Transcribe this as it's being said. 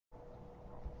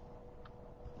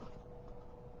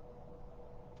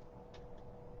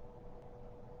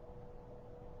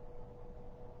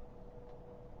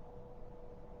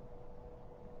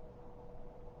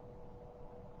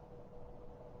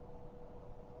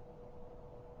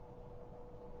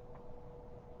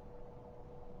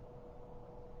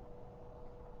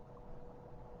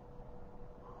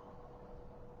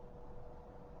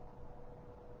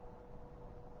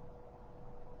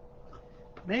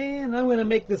Man, I'm going to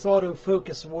make this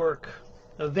autofocus work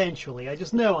eventually. I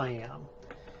just know I am.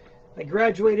 I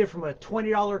graduated from a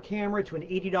 $20 camera to an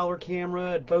 $80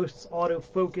 camera. It boasts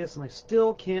autofocus, and I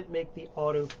still can't make the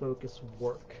autofocus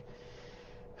work.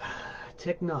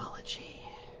 Technology.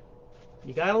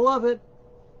 You gotta love it.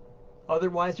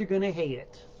 Otherwise, you're going to hate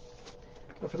it.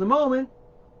 But for the moment,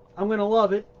 I'm going to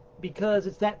love it because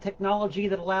it's that technology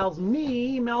that allows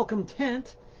me, Malcolm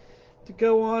Tent, to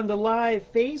go on to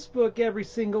live Facebook every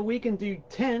single week and do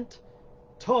Tent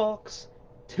Talks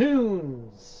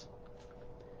Tunes,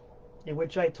 in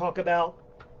which I talk about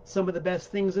some of the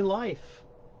best things in life,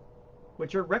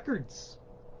 which are records.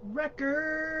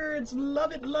 Records!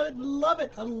 Love it, love it, love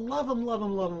it. I love them, love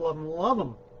them, love them, love them, love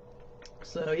them.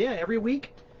 So yeah, every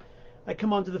week I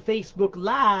come onto the Facebook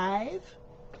Live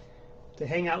to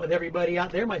hang out with everybody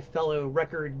out there, my fellow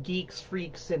record geeks,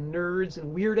 freaks, and nerds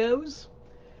and weirdos.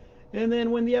 And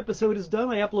then when the episode is done,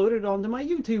 I upload it onto my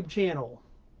YouTube channel.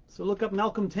 So look up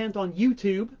Malcolm Tent on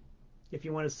YouTube if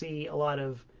you want to see a lot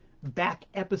of back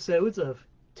episodes of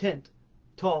Tent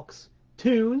Talks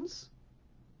Tunes.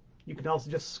 You can also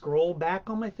just scroll back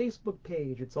on my Facebook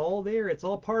page. It's all there. It's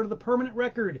all part of the permanent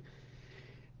record.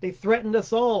 They threatened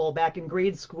us all back in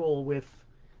grade school with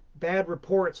bad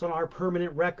reports on our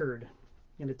permanent record.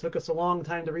 And it took us a long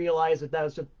time to realize that that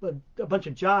was just a bunch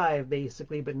of jive,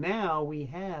 basically. But now we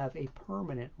have a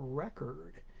permanent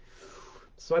record.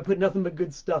 So I put nothing but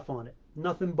good stuff on it.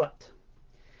 Nothing but.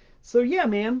 So yeah,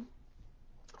 man.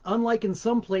 Unlike in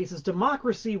some places,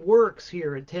 democracy works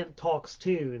here at Tent Talks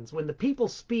Tunes. When the people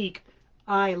speak,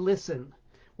 I listen.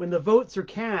 When the votes are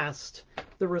cast,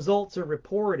 the results are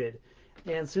reported.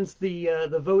 And since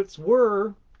the votes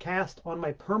were cast on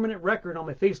my permanent record on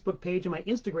my Facebook page and my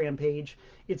Instagram page,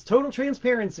 it's total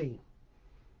transparency.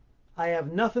 I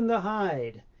have nothing to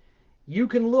hide. You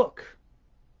can look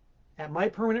at my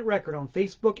permanent record on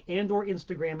Facebook and or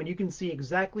Instagram, and you can see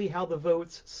exactly how the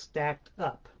votes stacked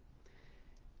up.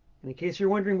 And in case you're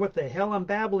wondering what the hell I'm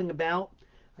babbling about,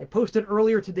 I posted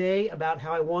earlier today about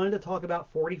how I wanted to talk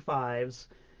about 45's,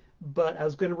 but I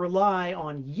was going to rely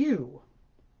on you,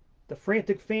 the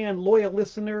frantic fan, loyal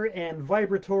listener, and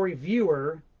vibratory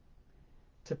viewer,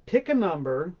 to pick a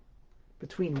number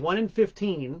between 1 and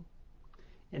 15,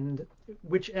 and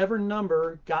whichever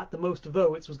number got the most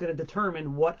votes was going to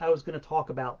determine what I was going to talk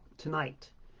about tonight.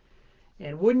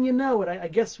 And wouldn't you know it, I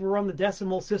guess we're on the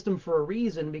decimal system for a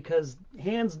reason, because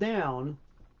hands down,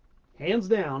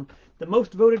 the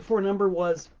most voted for number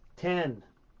was 10.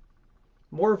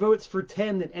 More votes for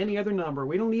 10 than any other number.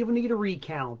 We don't even need a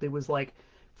recount. It was like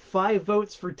 5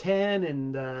 votes for 10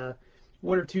 and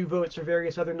 1 or 2 votes for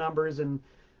various other numbers and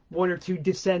 1 or 2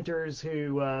 dissenters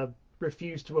who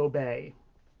refused to obey.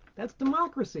 That's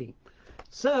democracy.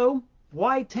 So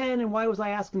why 10 and why was I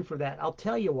asking for that? I'll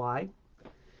tell you why.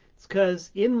 It's because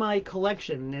in my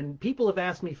collection, and people have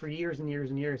asked me for years and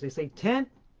years and years, they say, Tent,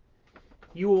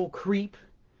 you old creep,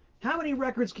 how many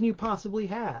records can you possibly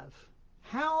have?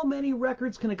 How many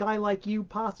records can a guy like you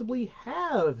possibly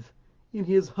have in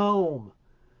his home?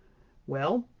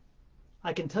 Well,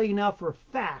 I can tell you now for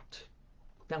a fact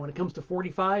that when it comes to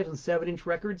 45s and 7-inch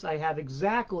records, I have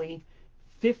exactly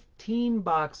 15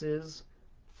 boxes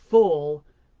full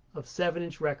of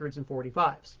 7-inch records and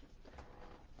 45s.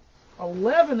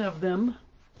 11 of them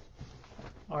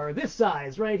are this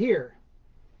size right here.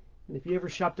 And if you ever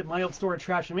shopped at my old store,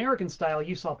 Trash American Style,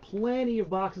 you saw plenty of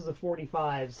boxes of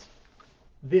 45s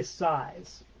this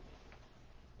size.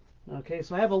 Okay,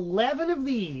 so I have 11 of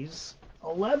these,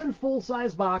 11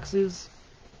 full-size boxes,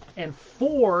 and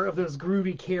 4 of those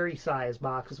groovy carry-size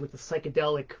boxes with the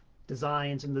psychedelic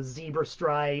designs and the zebra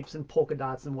stripes and polka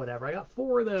dots and whatever. I got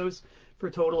 4 of those for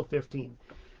a total of 15.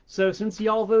 So since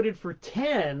y'all voted for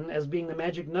 10 as being the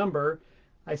magic number,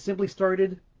 I simply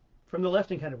started from the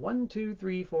left and counted 1, 2,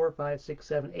 3, 4, 5, 6,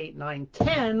 7, 8, 9,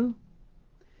 10,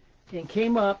 and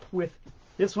came up with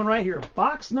this one right here,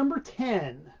 box number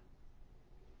 10,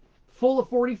 full of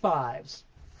 45s.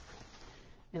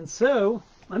 And so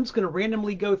I'm just going to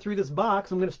randomly go through this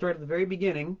box. I'm going to start at the very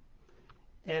beginning,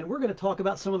 and we're going to talk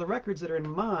about some of the records that are in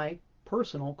my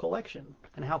personal collection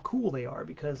and how cool they are,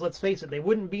 because let's face it, they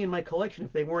wouldn't be in my collection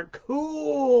if they weren't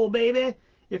cool, baby,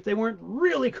 if they weren't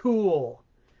really cool.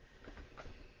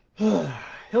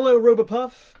 Hello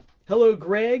Robopuff, hello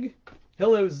Greg,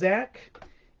 hello Zach,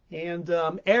 and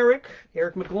Eric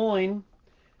McGloin.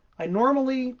 I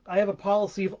have a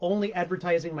policy of only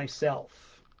advertising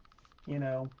myself, you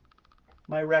know,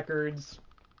 my records,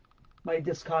 my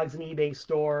Discogs and eBay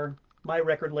store, my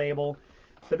record label.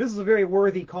 But this is a very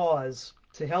worthy cause.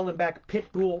 To hell and back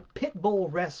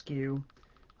Pitbull Rescue.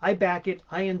 I back it.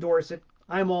 I endorse it.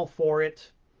 I'm all for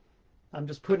it. I'm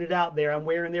just putting it out there. I'm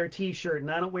wearing their t-shirt, and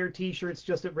I don't wear t-shirts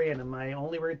just at random. I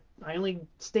only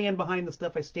stand behind the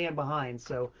stuff I stand behind.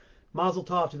 So mazel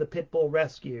tov to the Pitbull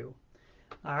Rescue.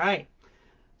 All right.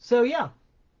 So yeah,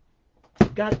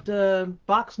 got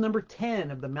box number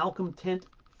 10 of the Malcolm Tent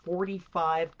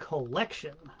 45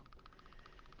 collection.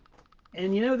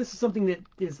 And you know, this is something that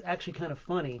is actually kind of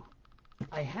funny.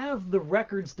 I have the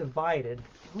records divided.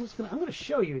 I'm going to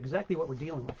show you exactly what we're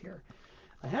dealing with here.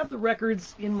 I have the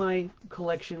records in my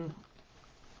collection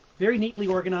very neatly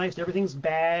organized. Everything's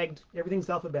bagged.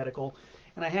 Everything's alphabetical.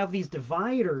 And I have these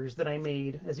dividers that I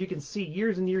made, as you can see,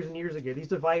 years and years and years ago. These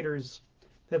dividers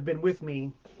have been with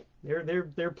me.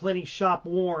 They're plenty shop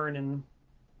worn and,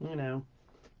 you know,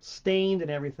 stained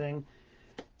and everything.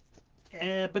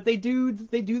 But they do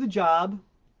the job.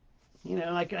 You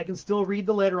know, I can still read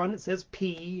the letter on it. It says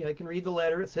P. I can read the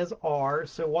letter. It says R.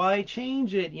 So why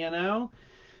change it, you know?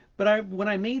 But when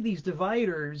I made these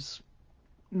dividers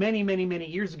many, many, many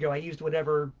years ago, I used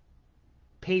whatever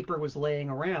paper was laying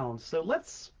around. So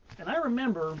and I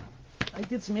remember I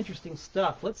did some interesting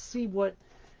stuff. Let's see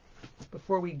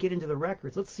before we get into the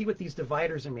records, let's see what these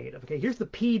dividers are made of. Okay, here's the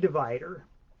P divider,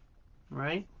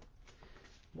 right?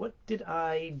 What did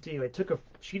I do? I took a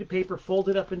sheet of paper,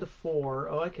 folded up into 4.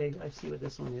 Oh, okay, I see what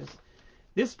this one is.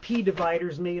 This P divider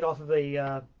is made off of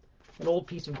an old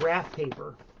piece of graph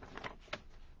paper.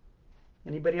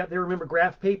 Anybody out there remember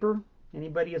graph paper?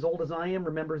 Anybody as old as I am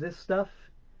remember this stuff?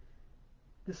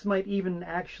 This might even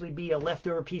actually be a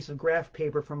leftover piece of graph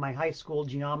paper from my high school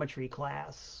geometry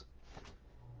class.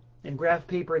 And graph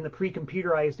paper in the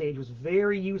pre-computerized age was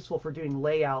very useful for doing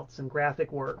layouts and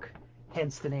graphic work.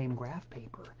 Hence the name graph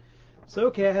paper. So,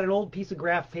 okay, I had an old piece of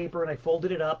graph paper and I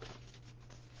folded it up,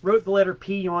 wrote the letter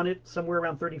P on it somewhere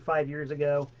around 35 years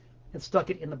ago, and stuck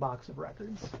it in the box of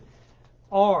records.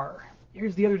 R.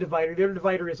 Here's the other divider. The other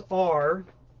divider is R.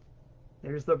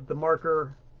 There's the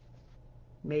marker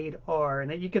made R. And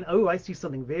then you can, oh, I see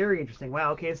something very interesting.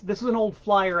 Wow, okay, this is an old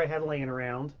flyer I had laying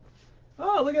around.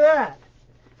 Oh, look at that.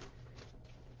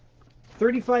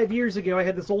 35 years ago, I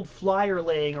had this old flyer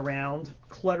laying around,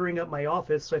 cluttering up my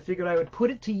office, so I figured I would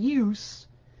put it to use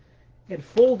and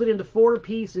fold it into 4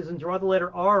 pieces and draw the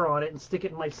letter R on it and stick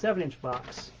it in my 7-inch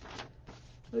box.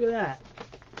 Look at that.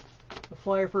 A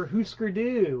flyer for Husker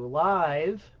Du,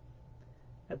 live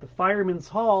at the Fireman's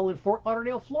Hall in Fort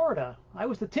Lauderdale, Florida. I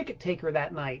was the ticket taker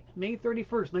that night, May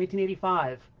 31st,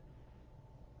 1985.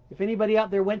 If anybody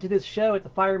out there went to this show at the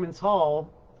Fireman's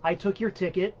Hall, I took your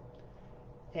ticket.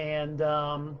 And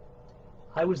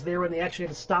I was there when they actually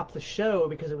had to stop the show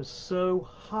because it was so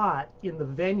hot in the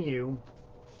venue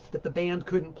that the band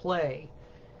couldn't play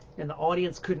and the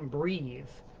audience couldn't breathe.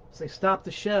 So they stopped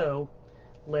the show,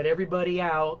 let everybody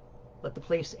out, let the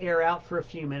place air out for a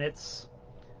few minutes,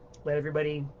 let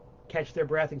everybody catch their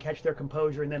breath and catch their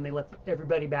composure, and then they let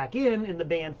everybody back in and the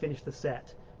band finished the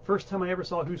set. First time I ever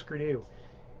saw Husker Du.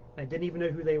 I didn't even know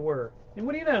who they were. And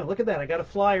what do you know? Look at that. I got a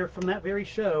flyer from that very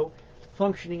show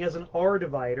functioning as an R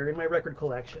divider in my record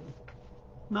collection.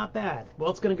 Not bad. Well,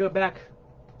 it's going to go back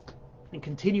and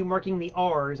continue marking the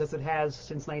R's as it has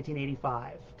since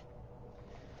 1985.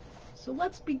 So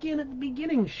let's begin at the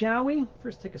beginning, shall we?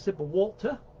 First take a sip of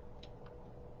Walter.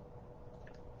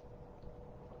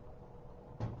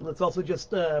 Let's also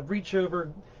just reach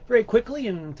over very quickly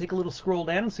and take a little scroll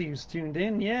down and see who's tuned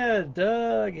in. Yeah,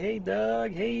 Doug. Hey,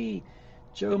 Doug. Hey,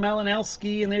 Joe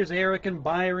Malinowski. And there's Eric and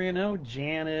Byron. Oh,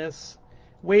 Janice.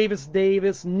 Wavis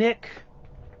Davis, Nick.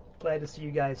 Glad to see you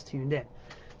guys tuned in.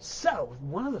 So,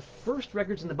 one of the first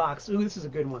records in the box. Ooh, this is a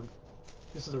good one.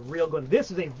 This is a real good one. This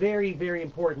is a very, very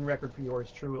important record for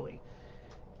yours truly.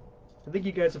 I think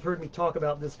you guys have heard me talk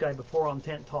about this guy before on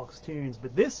Tent Talks Tunes,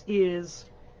 but this is,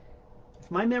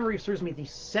 if my memory serves me, the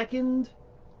second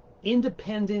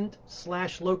independent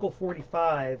 / local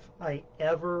 45 I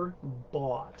ever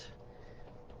bought.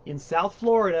 In South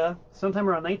Florida, sometime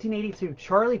around 1982,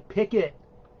 Charlie Pickett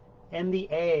and the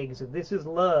Eggs. If This Is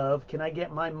Love, Can I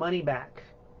Get My Money Back?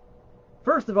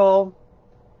 First of all,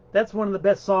 that's one of the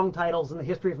best song titles in the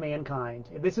history of mankind.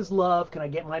 If This Is Love, Can I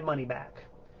Get My Money Back?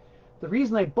 The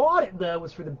reason I bought it, though,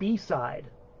 was for the B-side,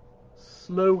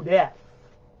 Slow Death.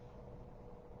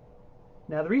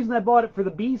 Now, the reason I bought it for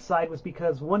the B-side was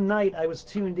because one night I was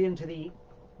tuned into the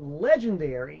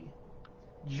legendary,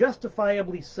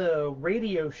 justifiably so,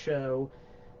 radio show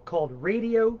called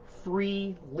Radio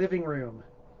Free Living Room,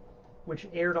 which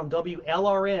aired on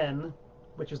WLRN,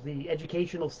 which is the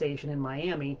educational station in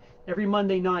Miami, every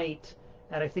Monday night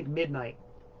at, I think, midnight.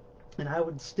 And I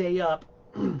would stay up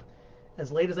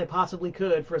as late as I possibly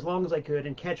could, for as long as I could,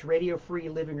 and catch Radio Free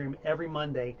Living Room every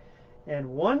Monday. And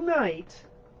one night,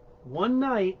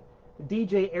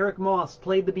 DJ Eric Moss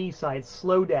played the B-side,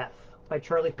 Slow Death, by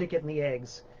Charlie Pickett and the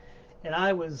Eggs. And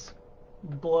I was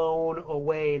blown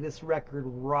away. This record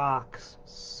rocks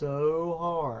so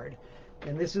hard.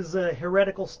 And this is a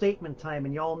heretical statement time,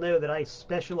 and y'all know that I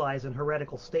specialize in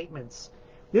heretical statements.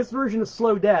 This version of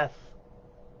Slow Death,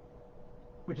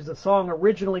 which is a song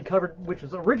originally covered, which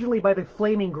was originally by the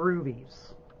Flaming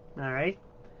Groovies. Alright?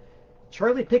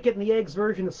 Charlie Pickett and the Eggs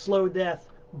version of Slow Death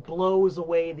blows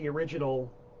away the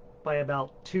original by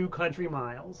about 2 country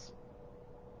miles.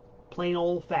 Plain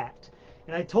old fact.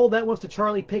 And I told that once to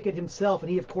Charlie Pickett himself, and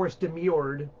he of course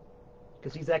demurred,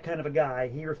 because he's that kind of a guy.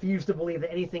 He refused to believe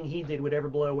that anything he did would ever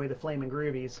blow away the Flaming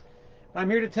Groovies. I'm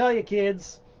here to tell you,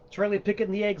 kids, Charlie Pickett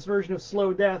and the Eggs version of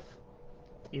Slow Death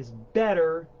is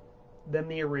better than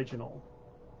the original.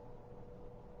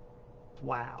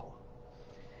 Wow.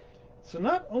 So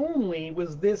not only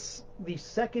was this the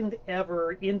second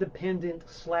ever independent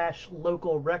 /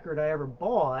 local record I ever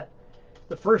bought,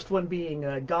 the first one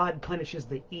being God Punishes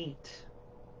the Eat.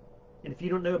 And if you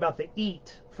don't know about the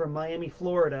Eat from Miami,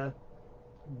 Florida,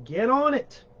 get on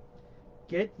it.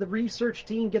 Get the research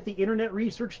team, get the internet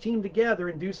research team together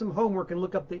and do some homework and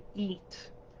look up the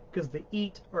Eat, because the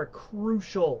Eat are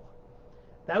crucial.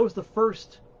 That was the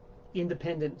first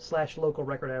independent / local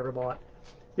record I ever bought.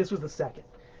 This was the second.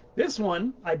 This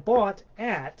one I bought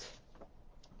at,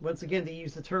 once again to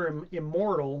use the term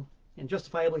immortal, and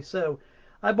justifiably so,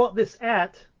 I bought this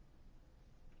at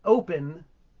Open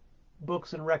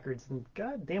Books and Records. And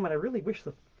god damn it, I really wish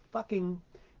the fucking...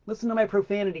 Listen to my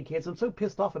profanity, kids. I'm so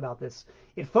pissed off about this.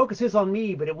 It focuses on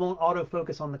me, but it won't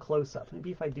autofocus on the close-up.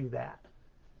 Maybe if I do that.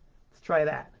 Let's try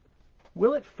that.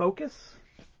 Will it focus?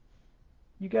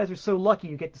 You guys are so lucky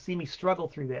you get to see me struggle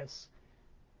through this.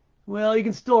 Well, you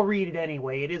can still read it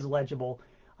anyway. It is legible.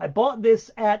 I bought this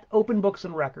at Open Books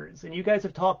and Records, and you guys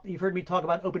you've heard me talk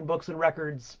about Open Books and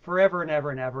Records forever and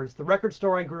ever and ever. It's the record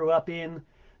store I grew up in.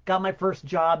 Got my first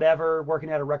job ever working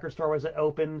at a record store was at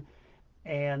Open,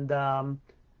 and I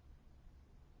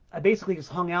basically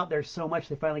just hung out there so much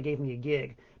they finally gave me a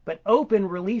gig. But Open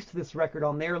released this record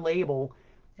on their label,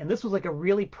 and this was like a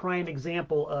really prime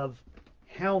example of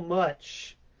how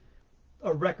much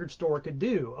a record store could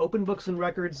do. Open Books and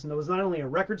Records, and it was not only a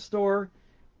record store,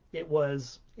 it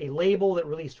was a label that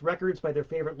released records by their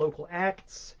favorite local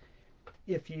acts.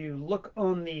 If you look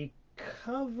on the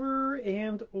cover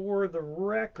and or the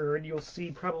record, you'll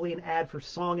see probably an ad for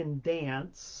Song and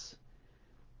Dance,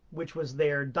 which was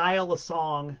their Dial a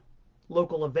Song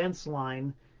local events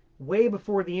line. Way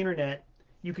before the internet,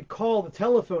 you could call the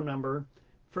telephone number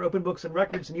for Open Books and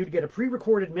Records and you'd get a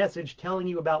pre-recorded message telling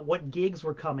you about what gigs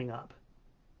were coming up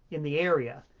in the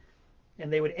area.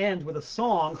 And they would end with a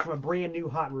song from a brand new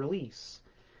hot release.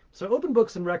 So Open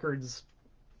Books and Records,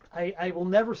 I will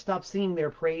never stop singing their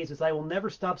praises. I will never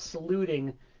stop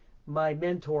saluting my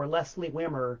mentor, Leslie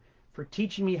Wimmer, for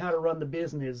teaching me how to run the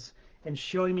business and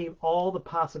showing me all the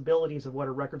possibilities of what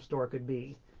a record store could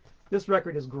be. This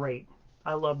record is great.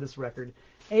 I love this record.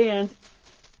 And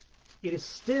it is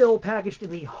still packaged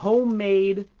in the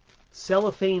homemade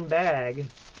cellophane bag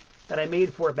that I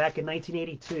made for it back in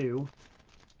 1982. You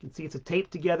can see it's a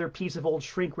taped together piece of old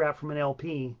shrink wrap from an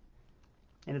LP.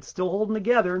 And it's still holding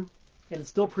together, and it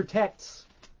still protects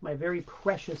my very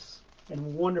precious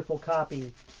and wonderful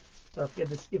copy of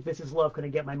If This Is Love, Can I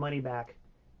Get My Money Back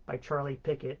by Charlie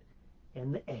Pickett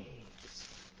and the Eggs.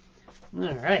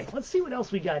 All right, let's see what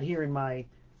else we got here in my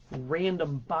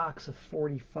random box of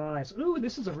 45s. Ooh,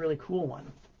 this is a really cool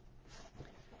one. I'm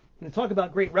going to talk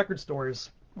about great record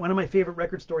stores. One of my favorite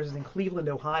record stores is in Cleveland,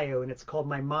 Ohio, and it's called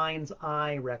My Mind's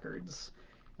Eye Records.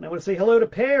 And I want to say hello to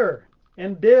Pear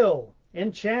and Bill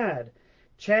and Chad.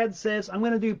 Chad says, I'm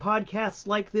going to do podcasts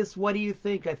like this. What do you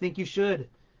think? I think you should.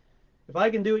 If I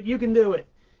can do it, you can do it.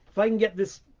 If I can get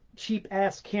this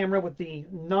cheap-ass camera with the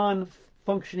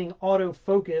non-functioning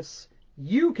autofocus,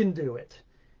 you can do it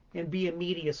and be a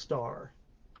media star.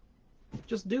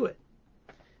 Just do it.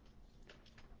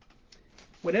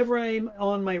 Whenever I'm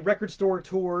on my record store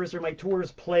tours or my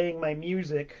tours playing my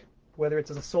music, whether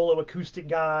it's as a solo acoustic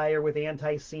guy or with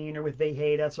Anti-Scene or with They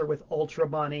Hate Us or with Ultra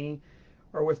Bunny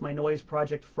or with my noise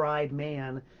project Fried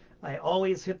Man, I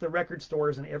always hit the record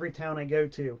stores in every town I go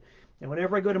to. And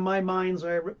whenever I go to My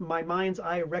Mind's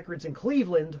Eye Records in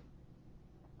Cleveland,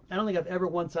 I don't think I've ever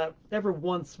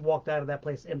once walked out of that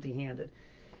place empty-handed.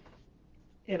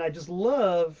 And I just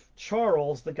love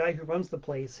Charles, the guy who runs the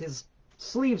place. His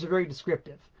sleeves are very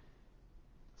descriptive.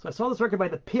 So I saw this record by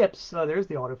the Pips. Oh, there's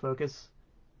the autofocus.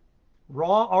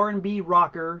 Raw R&B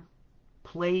rocker,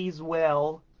 plays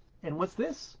well. And what's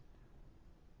this?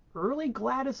 Early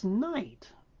Gladys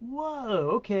Knight.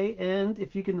 Whoa, okay, and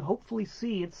if you can hopefully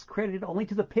see, it's credited only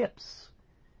to the Pips.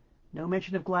 No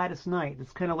mention of Gladys Knight.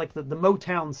 It's kind of like the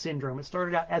Motown syndrome. It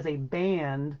started out as a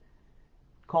band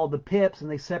called the Pips, and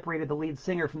they separated the lead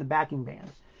singer from the backing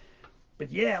band.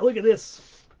 But yeah, look at this.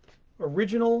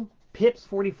 Original Pips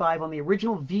 45 on the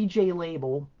original VJ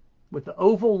label with the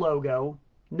oval logo.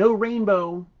 No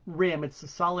rainbow rim. It's a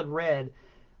solid red.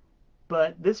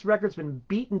 But this record's been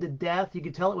beaten to death. You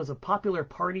could tell it was a popular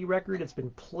party record. It's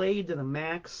been played to the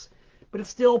max, but it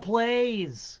still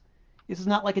plays. This is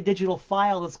not like a digital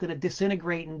file that's going to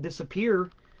disintegrate and disappear.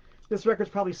 This record's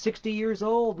probably 60 years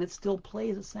old, and it still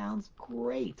plays. It sounds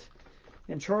great.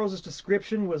 And Charles's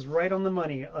description was right on the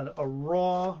money. A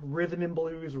raw rhythm and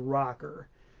blues rocker.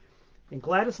 And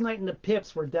Gladys Knight and the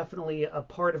Pips were definitely a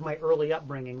part of my early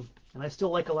upbringing, and I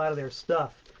still like a lot of their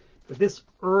stuff. But this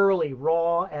early,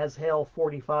 raw as hell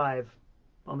 45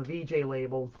 on the VJ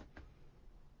label,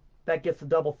 that gets a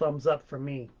double thumbs up from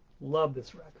me. Love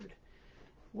this record.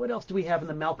 What else do we have in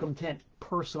the Malcolm Tent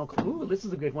personal? Ooh, this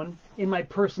is a good one. In my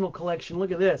personal collection,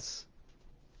 look at this.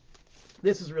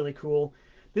 This is really cool.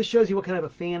 This shows you what kind of a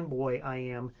fanboy I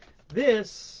am.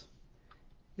 This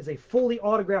is a fully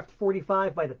autographed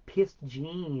 45 by the Pissed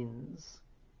Jeans,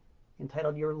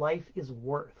 entitled Your Life is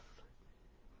Worth.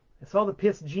 I saw the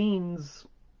Pissed Jeans,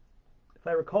 if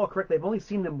I recall correctly, I've only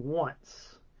seen them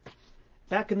once.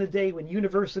 Back in the day when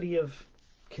University of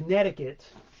Connecticut,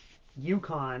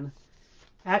 UConn,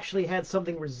 actually had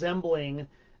something resembling,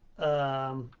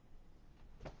 let's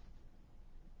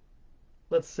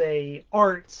say,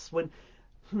 arts. When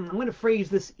I'm going to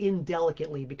phrase this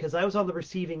indelicately because I was on the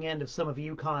receiving end of some of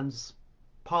UConn's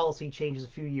policy changes a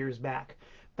few years back.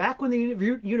 Back when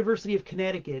the University of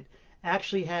Connecticut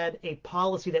actually had a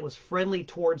policy that was friendly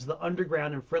towards the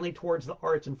underground and friendly towards the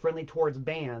arts and friendly towards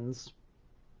bands,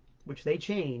 which they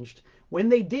changed. When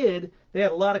they did, they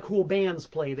had a lot of cool bands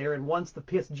play there, and once the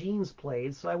Pissed Jeans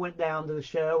played, so I went down to the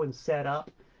show and set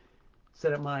up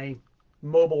my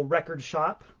mobile record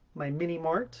shop, my mini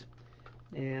mart,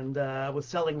 and was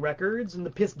selling records, and the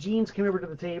Pissed Jeans came over to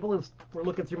the table and were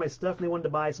looking through my stuff, and they wanted to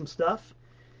buy some stuff.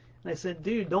 And I said,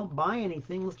 dude, don't buy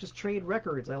anything. Let's just trade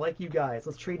records. I like you guys.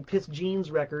 Let's trade Pissed Jeans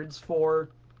records for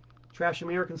Trash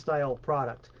American style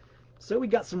product. So we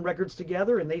got some records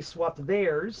together, and they swapped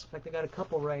theirs. In fact, I got a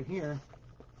couple right here.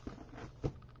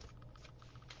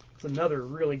 It's another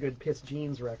really good Pissed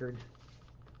Jeans record.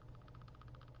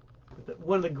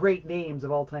 One of the great names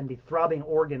of all time, the Throbbing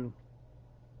Organ.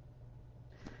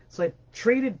 So I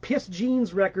traded Pissed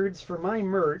Jeans records for my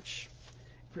merch.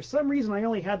 For some reason, I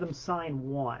only had them sign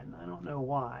one. I don't know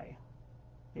why.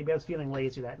 Maybe I was feeling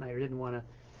lazy that night or didn't want to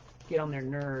get on their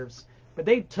nerves. But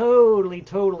they totally,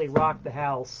 totally rocked the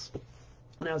house.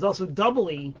 And I was also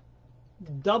doubly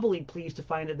pleased to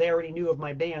find that they already knew of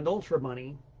my band, Ultra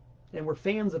Money, and were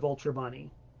fans of Ultra Money.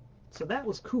 So that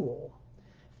was cool.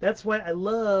 That's why I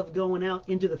love going out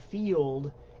into the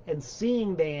field and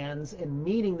seeing bands and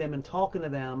meeting them and talking to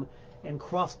them and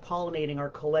cross-pollinating our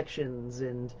collections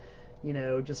and, you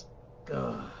know, just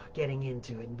getting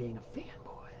into it and being a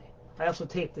fanboy. I also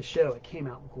taped the show. It came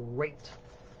out great.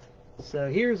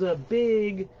 So here's a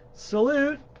big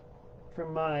salute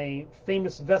from my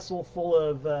famous vessel full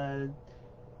of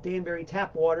Danbury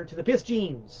tap water to the Pissed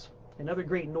Jeans and other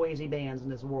great noisy bands in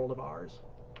this world of ours.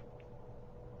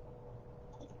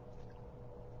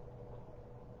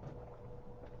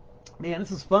 Man,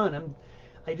 this is fun.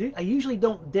 I usually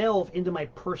don't delve into my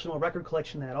personal record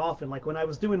collection that often. Like when I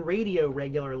was doing radio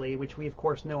regularly, which we of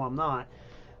course know I'm not,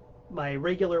 my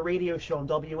regular radio show on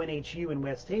WNHU in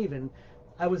West Haven,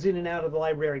 I was in and out of the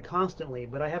library constantly,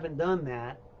 but I haven't done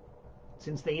that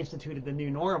since they instituted the new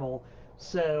normal.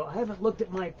 So I haven't looked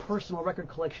at my personal record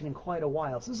collection in quite a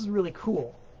while. So this is really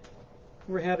cool.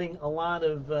 We're having a lot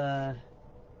of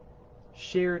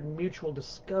shared mutual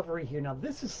discovery here. Now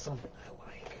this is something I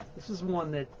like. This is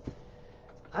one that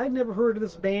I've never heard of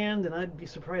this band, and I'd be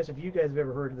surprised if you guys have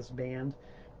ever heard of this band.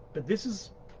 But this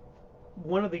is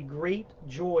one of the great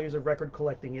joys of record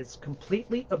collecting. It's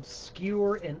completely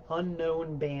obscure and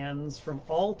unknown bands from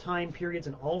all time periods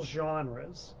and all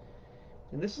genres.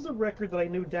 And this is a record that I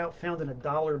no doubt found in a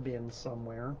dollar bin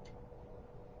somewhere.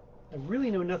 I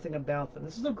really know nothing about them.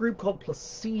 This is a group called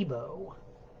Placebo,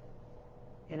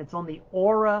 and it's on the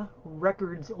Aura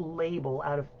Records label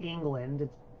out of England.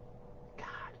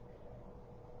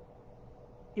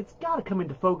 It's got to come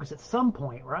into focus at some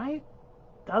point, right?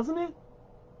 Doesn't it?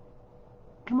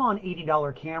 Come on,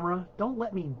 $80 camera. Don't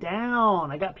let me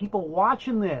down. I got people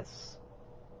watching this.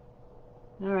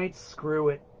 All right, screw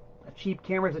it. A cheap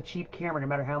camera is a cheap camera, no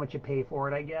matter how much you pay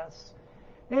for it, I guess.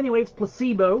 Anyway, it's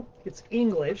Placebo. It's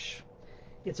English.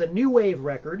 It's a new wave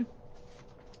record.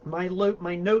 My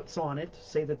notes on it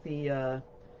say that the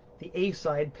A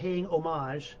side, paying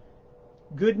homage,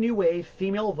 good new wave,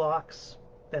 female vox,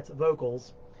 that's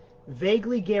vocals,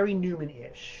 vaguely Gary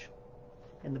Newman-ish.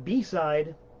 And the B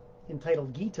side,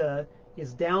 entitled Gita,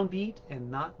 is downbeat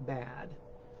and not bad.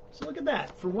 So look at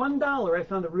that. For $1, I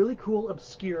found a really cool,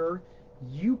 obscure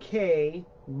UK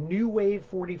new wave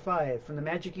 45 from the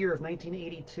magic year of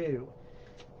 1982.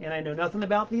 And I know nothing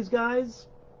about these guys.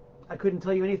 I couldn't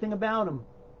tell you anything about them.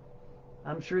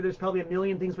 I'm sure there's probably a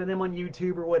million things by them on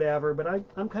YouTube or whatever, but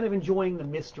I'm kind of enjoying the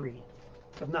mystery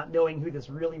of not knowing who this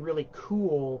really, really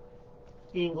cool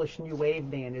English new wave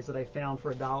band is that I found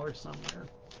for $1 somewhere.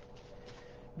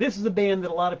 This is a band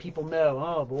that a lot of people know.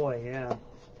 Oh boy, yeah.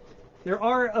 There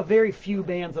are a very few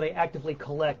bands that I actively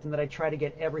collect and that I try to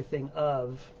get everything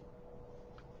of.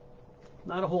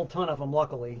 Not a whole ton of them,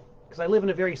 luckily, because I live in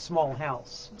a very small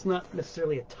house. It's not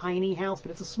necessarily a tiny house,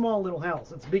 but it's a small little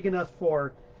house. It's big enough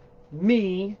for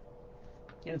me,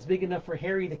 and it's big enough for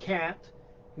Harry the cat,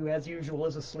 who as usual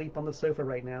is asleep on the sofa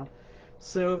right now.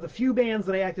 So the few bands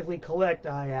that I actively collect,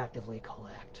 I actively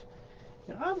collect.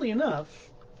 And oddly enough,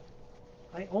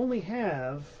 I only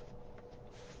have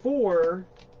 4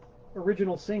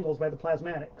 original singles by the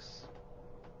Plasmatics.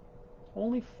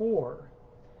 Only 4.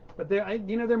 But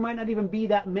there might not even be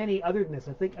that many other than this.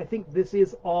 I think this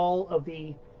is all of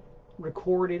the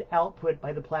recorded output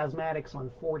by the Plasmatics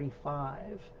on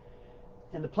 45.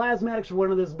 And the Plasmatics were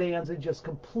one of those bands that just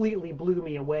completely blew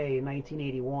me away in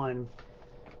 1981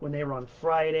 when they were on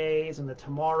Fridays and the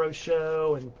Tomorrow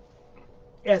Show and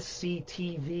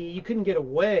SCTV. You couldn't get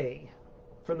away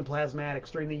from the Plasmatics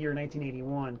during the year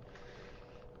 1981.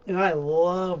 And I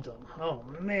loved them. Oh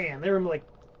man, they were like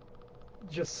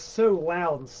just so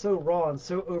loud and so raw and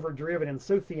so overdriven and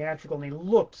so theatrical, and they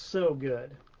looked so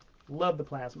good. Love the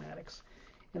Plasmatics.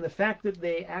 And the fact that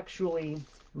they actually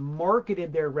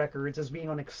marketed their records as being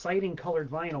on exciting colored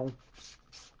vinyl.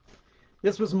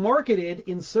 This was marketed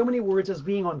in so many words as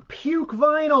being on puke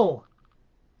vinyl.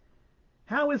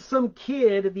 How is some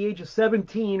kid at the age of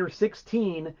 17 or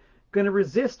 16 going to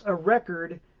resist a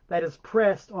record that is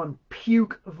pressed on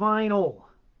puke vinyl?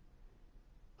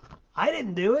 I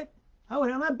didn't do it. I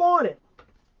went out and I bought it.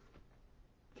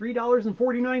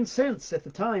 $3.49 at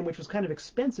the time, which was kind of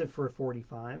expensive for a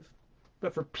 45.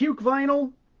 But for puke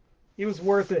vinyl, it was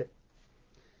worth it.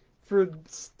 For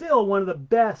still one of the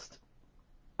best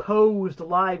posed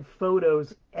live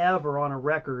photos ever on a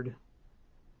record.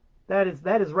 That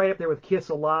is right up there with Kiss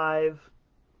Alive,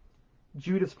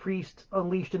 Judas Priest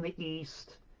Unleashed in the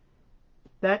East.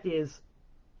 That is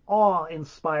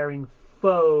awe-inspiring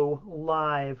faux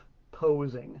live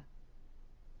posing.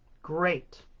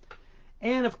 Great.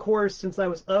 And of course, since I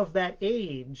was of that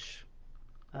age,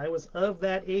 I don't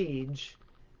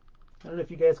know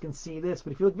if you guys can see this,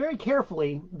 but if you look very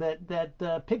carefully,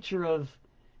 that picture of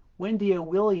Wendy O.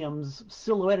 Williams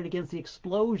silhouetted against the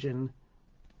explosion,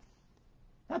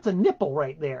 that's a nipple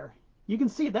right there. You can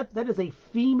see that is a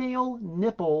female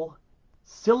nipple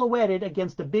silhouetted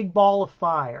against a big ball of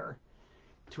fire.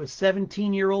 To a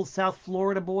 17-year-old South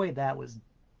Florida boy, that was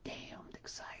damned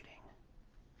exciting.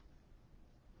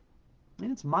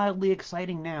 And it's mildly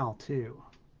exciting now, too.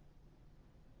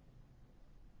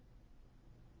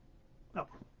 Oh,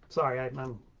 sorry, I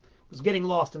was getting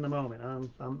lost in the moment.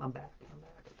 I'm back.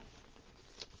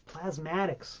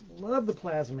 Plasmatics. Love the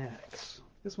Plasmatics.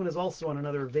 This one is also on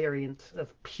another variant of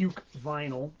puke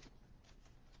vinyl.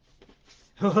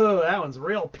 Oh, that one's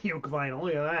real puke vinyl.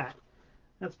 Look at that.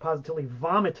 That's positively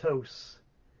vomitose.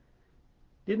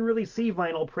 Didn't really see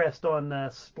vinyl pressed on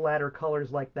splatter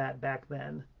colors like that back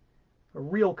then. A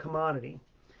real commodity.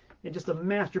 And just a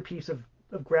masterpiece of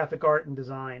graphic art and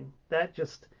design. That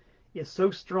just is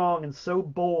so strong and so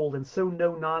bold and so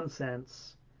no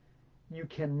nonsense. You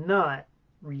cannot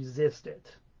resist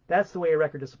it. That's the way a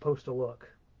record is supposed to look.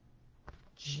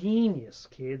 Genius,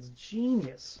 kids.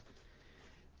 Genius.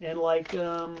 And like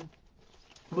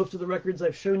most of the records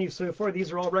I've shown you so far,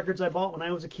 these are all records I bought when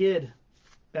I was a kid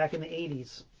back in the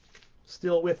 80s.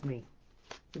 Still with me.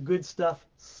 The good stuff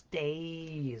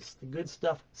stays. The good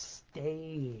stuff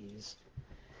stays.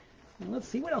 And let's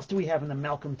see, what else do we have in the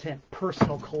Malcolm Tent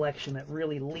personal collection that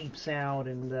really leaps out?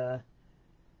 And oh,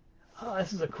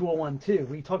 this is a cool one too.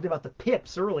 We talked about the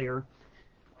Pips earlier.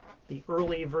 The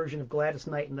early version of Gladys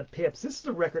Knight and the Pips. This is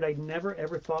a record I never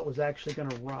ever thought was actually going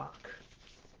to rock.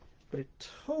 But it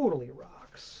totally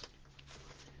rocks.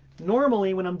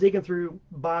 Normally, when I'm digging through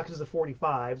boxes of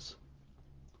 45s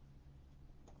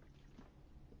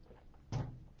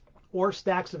or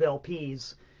stacks of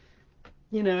LPs,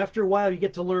 you know, after a while you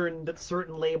get to learn that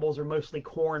certain labels are mostly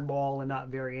cornball and not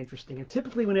very interesting. And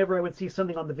typically whenever I would see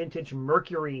something on the vintage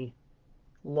Mercury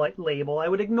label, I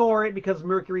would ignore it because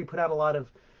Mercury put out a lot of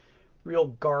real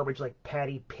garbage like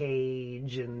Patty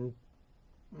Page and,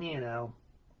 you know,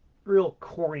 real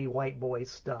corny white boy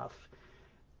stuff.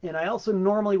 And I also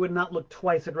normally would not look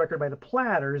twice at a record by the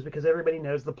Platters because everybody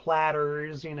knows the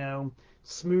Platters, you know,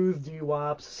 smooth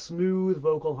doo-wops, smooth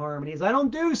vocal harmonies. I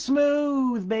don't do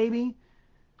smooth, baby.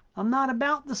 I'm not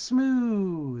about the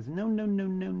smooth. No, no, no,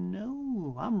 no,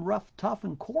 no. I'm rough, tough,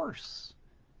 and coarse.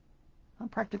 I'm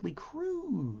practically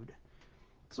crude.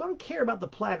 So I don't care about the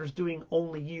Platters doing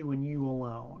only you and you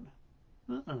alone.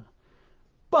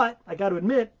 But I got to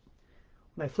admit,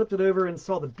 when I flipped it over and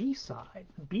saw the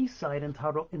B-side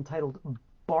entitled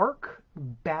Bark,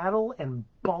 Battle, and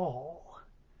Ball.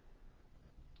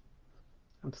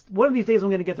 One of these days I'm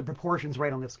going to get the proportions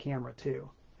right on this camera too.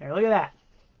 There, look at that.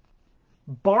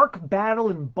 Bark, Battle,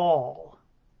 and Ball.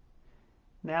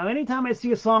 Now, anytime I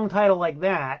see a song title like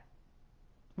that,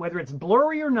 whether it's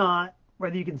blurry or not,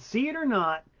 whether you can see it or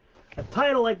not, a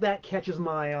title like that catches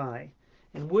my eye.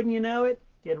 And wouldn't you know it,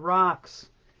 it rocks.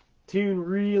 Tune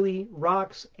really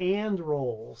rocks and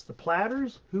rolls. The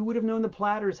Platters, who would have known the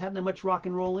Platters had that much rock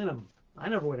and roll in them? I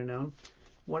never would have known.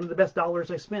 One of the best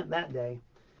dollars I spent that day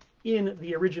in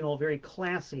the original, very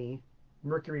classy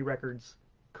Mercury Records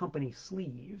company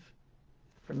sleeve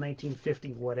from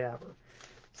 1950 whatever.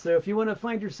 So if you want to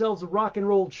find yourselves a rock and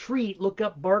roll treat, look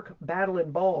up Bark, Battle,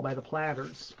 and Ball by the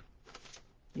Platters.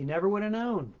 You never would have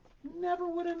known. Never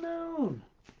would have known.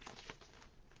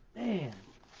 Man,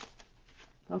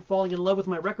 I'm falling in love with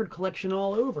my record collection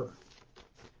all over.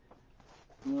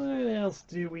 What else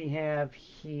do we have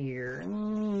here?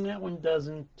 That one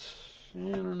doesn't.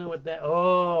 I don't know what that.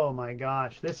 Oh my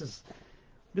gosh, this is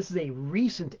a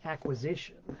recent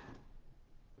acquisition.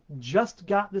 Just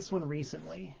got this one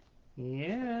recently.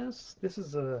 Yes, this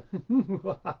is a.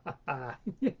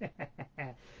 Yeah.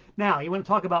 Now, you want to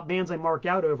talk about bands I mark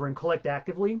out over and collect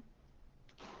actively?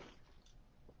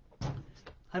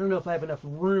 I don't know if I have enough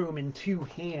room in two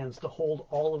hands to hold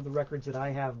all of the records that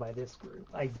I have by this group.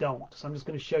 I don't, so I'm just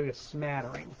going to show you a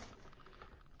smattering.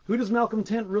 Who does Malcolm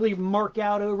Tent really mark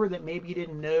out over that maybe you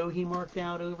didn't know he marked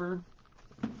out over?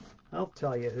 I'll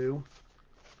tell you who.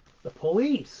 The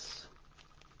Police.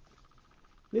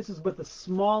 This is but the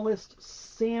smallest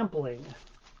sampling,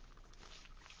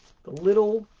 the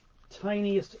little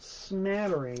tiniest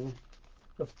smattering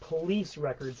of Police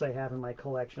records I have in my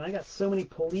collection. I got so many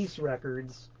Police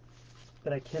records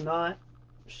that I cannot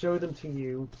show them to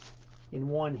you in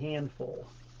one handful.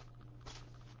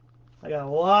 I got a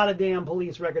lot of damn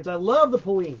Police records. I love the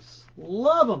Police.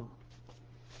 Love them.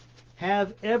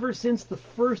 Have ever since the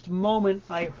first moment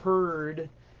I heard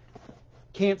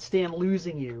Can't Stand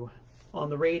Losing You on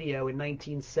the radio in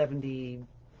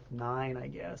 1979, I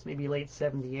guess, maybe late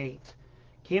 78.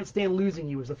 Can't Stand Losing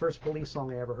You was the first Police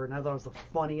song I ever heard, and I thought it was the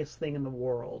funniest thing in the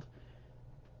world.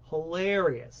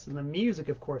 Hilarious. And the music,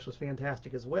 of course, was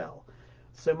fantastic as well.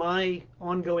 So my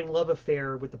ongoing love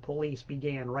affair with the Police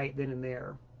began right then and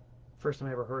there. First time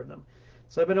I ever heard them.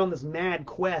 So I've been on this mad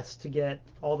quest to get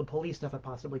all the Police stuff I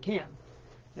possibly can.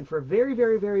 And for a very,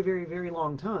 very, very, very, very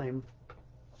long time,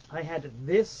 I had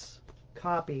this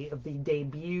copy of the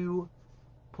debut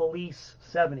Police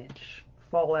 7-inch,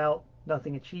 Fallout,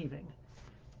 Nothing Achieving,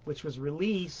 which was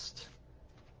released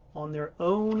on their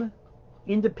own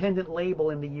independent label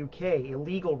in the UK,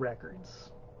 Illegal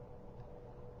Records.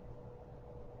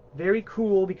 Very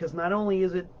cool because not only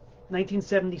is it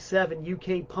 1977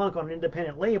 UK punk on an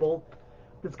independent label,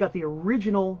 but it's got the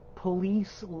original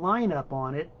Police lineup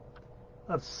on it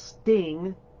of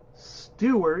Sting,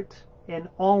 Stewart, and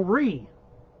Henri.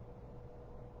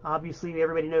 Obviously,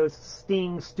 everybody knows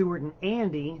Sting, Stewart, and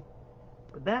Andy,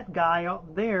 but that guy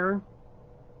out there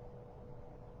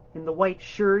in the white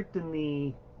shirt and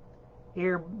the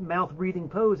air mouth-breathing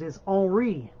pose is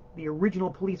Henri, the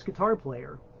original Police guitar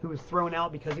player, who was thrown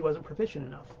out because he wasn't proficient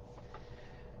enough.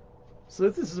 So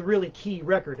this is a really key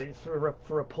record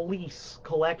for a Police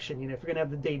collection. You know, if you're going to have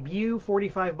the debut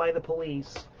 45 by the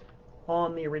Police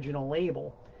on the original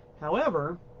label.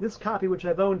 However, this copy, which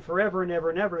I've owned forever and ever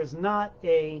and ever, is not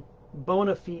a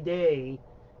bona fide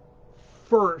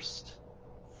first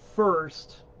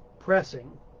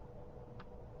pressing.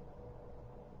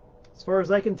 As far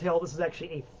as I can tell, this is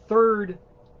actually a third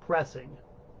pressing.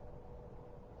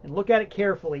 And look at it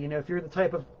carefully. You know, if you're the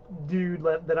type of dude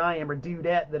that I am, or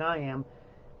dudette that I am,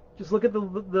 just look at the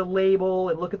label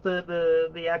and look at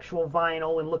the actual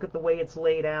vinyl and look at the way it's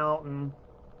laid out and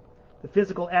the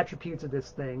physical attributes of this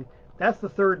thing. That's the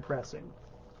third pressing.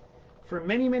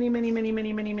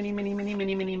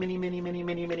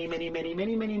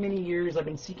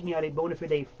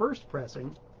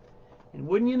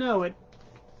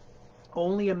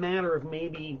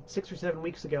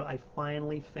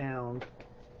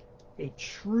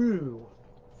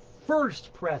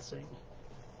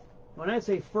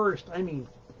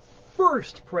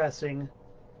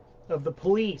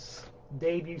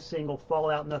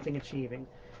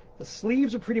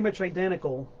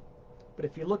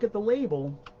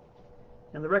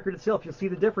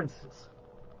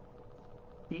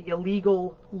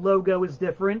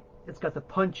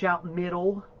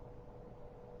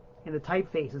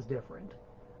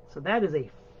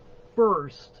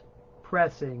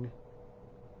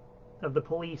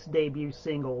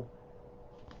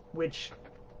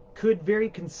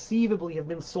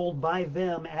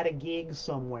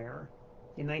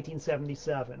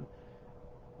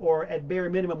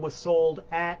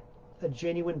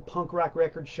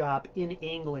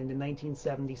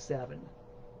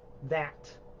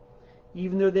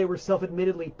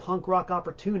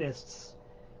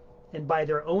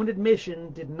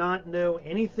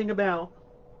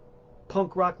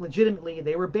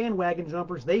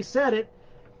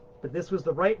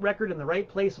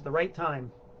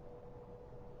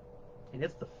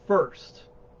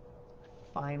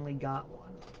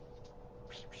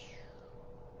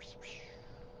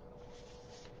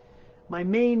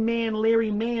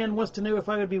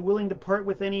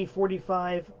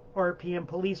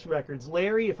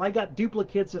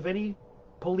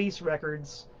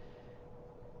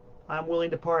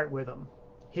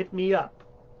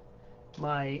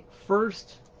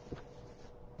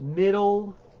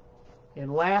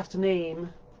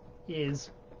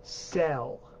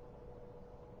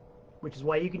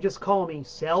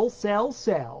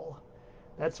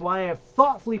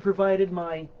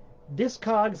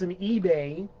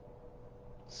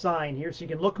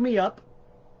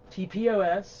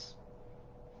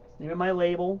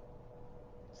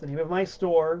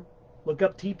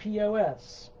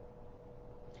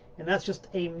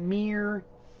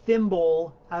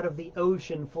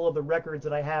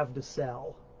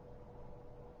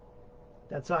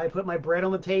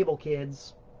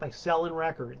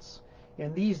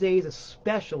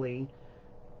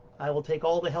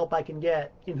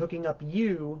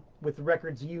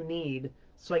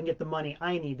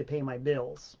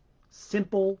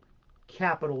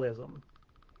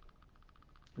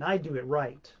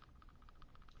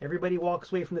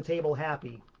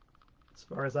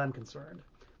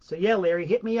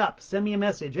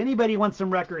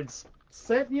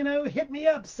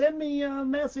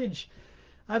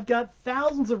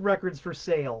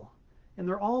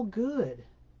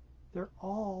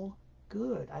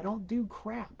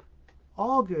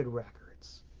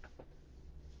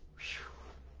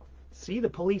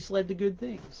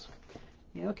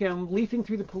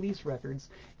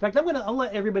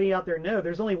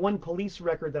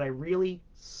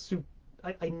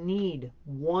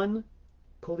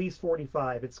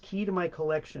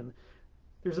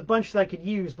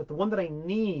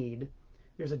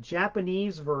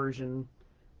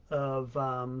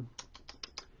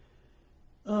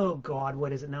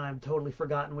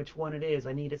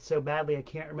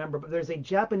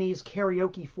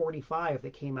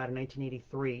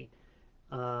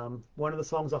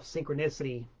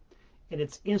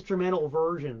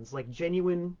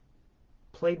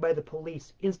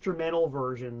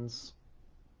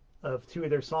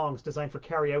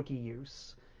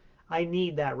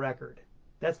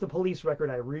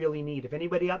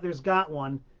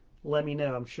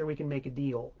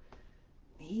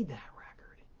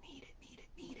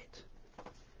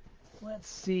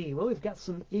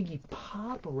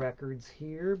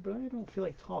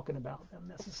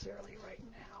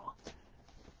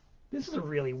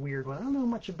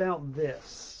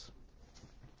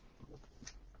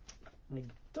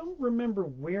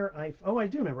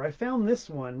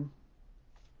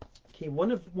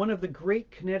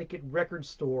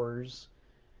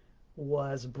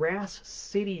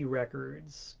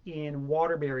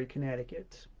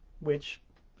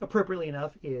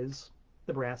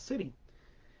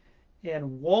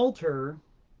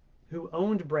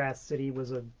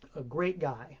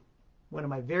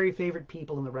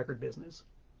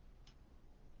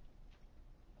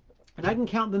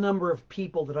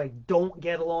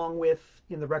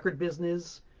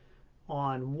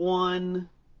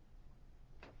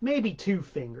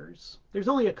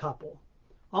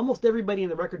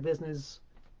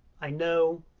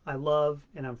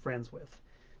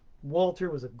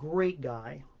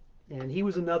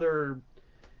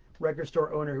 record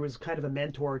store owner who was kind of a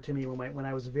mentor to me when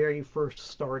I was very first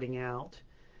starting out.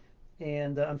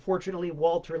 And unfortunately,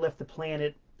 Walter left the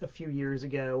planet a few years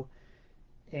ago.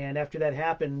 And after that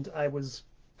happened, I was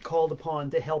called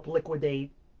upon to help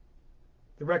liquidate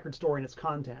the record store and its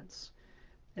contents.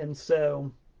 And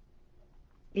so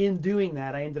in doing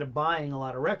that, I ended up buying a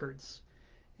lot of records.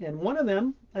 And one of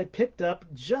them I picked up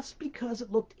just because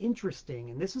it looked interesting.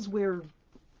 And this is where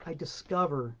I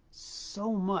discover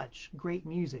so much great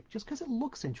music, just because it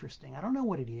looks interesting. I don't know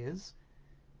what it is.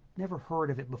 Never heard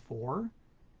of it before.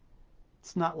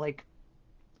 It's not like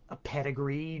a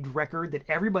pedigreed record that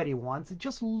everybody wants. It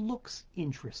just looks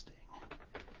interesting.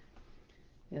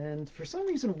 And for some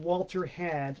reason, Walter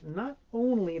had not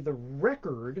only the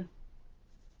record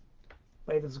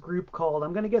by this group called,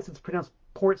 I'm going to guess it's pronounced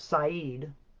Port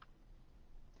Said.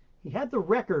 He had the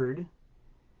record,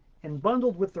 and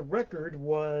bundled with the record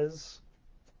was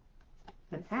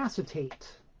an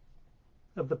acetate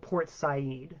of the Port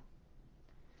Said.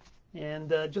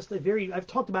 And I've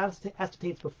talked about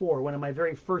acetates before. One of my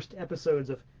very first episodes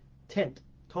of Tent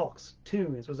Talks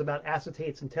Tunes was about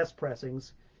acetates and test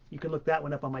pressings. You can look that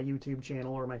one up on my YouTube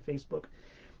channel or my Facebook.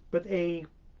 But a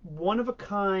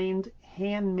one-of-a-kind,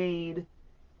 handmade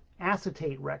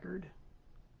acetate record.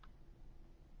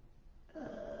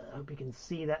 I hope you can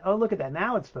see that. Oh, look at that.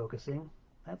 Now it's focusing.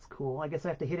 That's cool. I guess I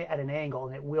have to hit it at an angle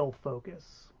and it will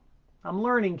focus. I'm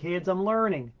learning, kids. I'm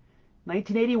learning.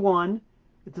 1981.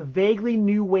 It's a vaguely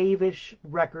new wave-ish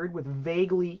record with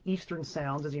vaguely Eastern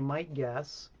sounds, as you might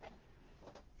guess.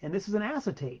 And this is an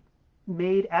acetate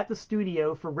made at the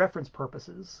studio for reference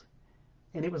purposes.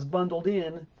 And it was bundled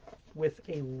in with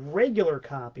a regular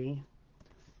copy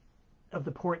of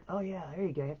the Port... Oh, yeah, there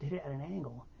you go. You have to hit it at an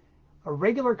angle. A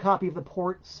regular copy of the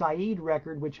Port Said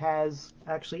record, which has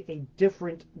actually a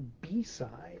different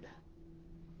B-side.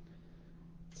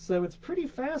 So it's pretty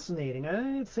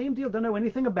fascinating. Same deal. Don't know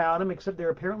anything about them, except they're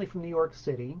apparently from New York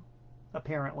City.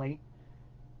 Apparently.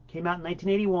 Came out in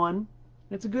 1981.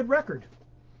 It's a good record.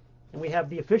 And we have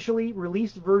the officially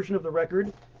released version of the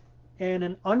record and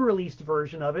an unreleased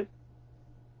version of it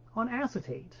on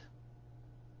acetate.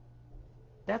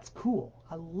 That's cool.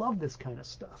 I love this kind of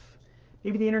stuff.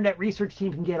 Maybe the Internet Research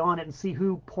Team can get on it and see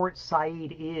who Port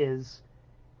Said is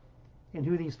and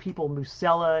who these people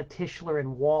Musella, Tischler,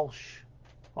 and Walsh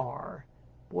are.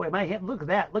 Boy, my hand, look at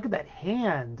that. Look at that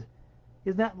hand.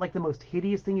 Isn't that like the most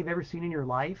hideous thing you've ever seen in your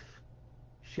life?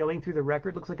 Showing through the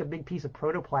record. Looks like a big piece of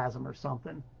protoplasm or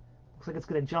something. Looks like it's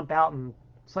going to jump out and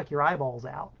suck your eyeballs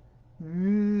out.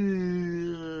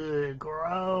 Ugh,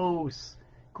 gross.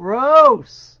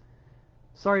 Gross.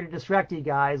 Sorry to distract you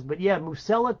guys, but yeah,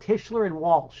 Musella, Tischler, and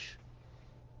Walsh.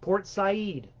 Port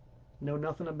Said. Know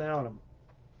nothing about them.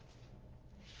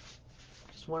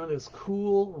 Just one of those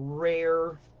cool,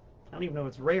 rare, I don't even know if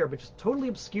it's rare, but just totally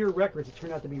obscure records that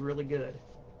turned out to be really good.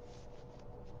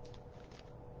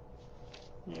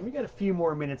 And we got a few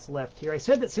more minutes left here. I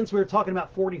said that since we were talking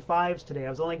about 45s today,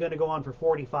 I was only going to go on for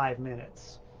 45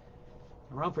 minutes.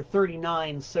 We're on for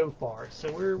 39 so far,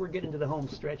 so we're getting to the home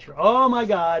stretch here. Oh my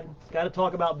God, got to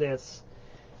talk about this.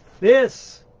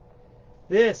 This,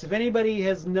 if anybody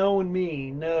has known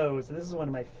me, knows that this is one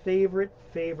of my favorite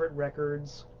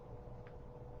records.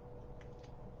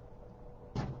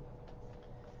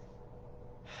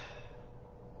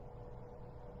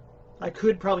 I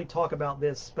could probably talk about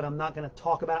this, but I'm not going to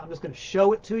talk about it. I'm just going to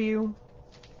show it to you.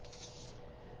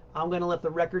 I'm going to let the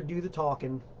record do the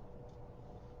talking.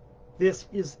 This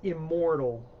is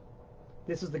immortal.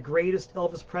 This is the greatest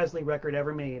Elvis Presley record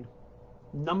ever made.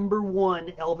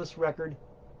 #1 Elvis record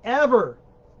ever.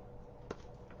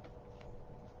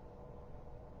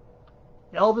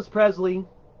 Elvis Presley,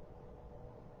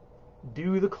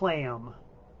 Do the Clam,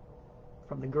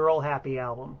 from the Girl Happy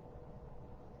album.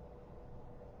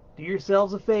 Do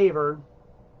yourselves a favor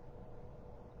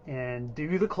and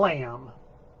do the clam.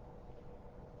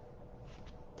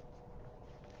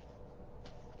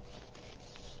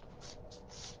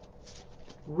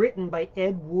 Written by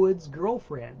Ed Wood's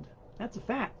girlfriend. That's a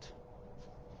fact.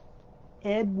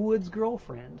 Ed Wood's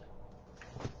girlfriend.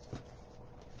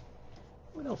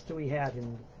 What else do we have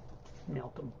in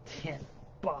Malcolm 10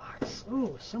 box?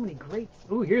 Ooh, so many great.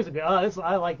 Ooh, here's a good. Oh, this,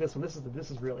 I like this one.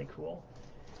 This is really cool.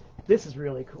 This is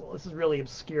really cool. This is really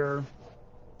obscure.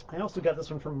 I also got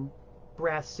this one from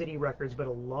Brass City Records, but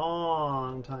a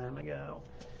long time ago.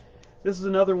 This is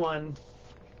another one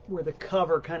where the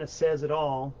cover kind of says it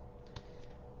all.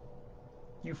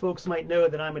 You folks might know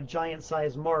that I'm a giant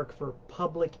size mark for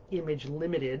Public Image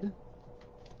Limited,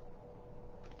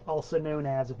 also known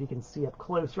as, if you can see up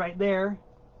close right there,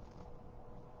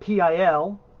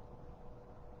 PIL.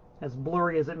 as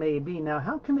blurry as it may be. Now,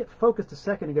 how come it focused a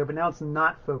second ago, but now it's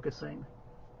not focusing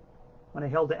when I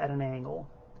held it at an angle?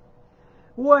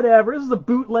 Whatever. This is a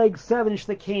bootleg 7-inch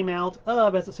that came out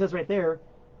of, as it says right there,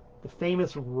 the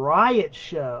famous Riot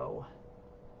Show.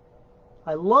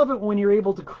 I love it when you're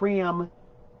able to cram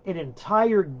an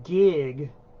entire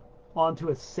gig onto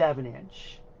a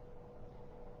 7-inch.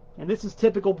 And this is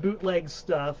typical bootleg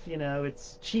stuff, you know,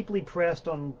 it's cheaply pressed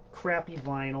on crappy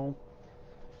vinyl.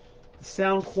 The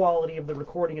sound quality of the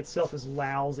recording itself is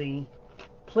lousy.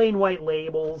 Plain white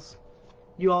labels.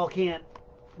 You all can't,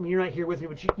 I mean, you're not here with me,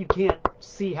 but you can't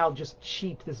see how just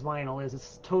cheap this vinyl is.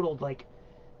 It's total, like,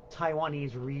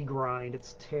 Taiwanese regrind.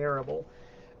 It's terrible.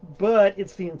 But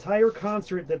it's the entire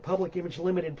concert that Public Image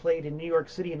Limited played in New York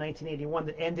City in 1981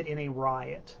 that ended in a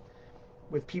riot,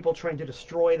 with people trying to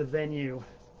destroy the venue.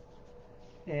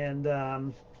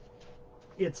 And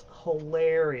it's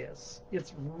hilarious.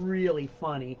 It's really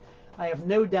funny. I have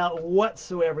no doubt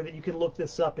whatsoever that you can look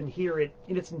this up and hear it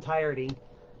in its entirety.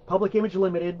 Public Image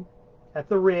Limited at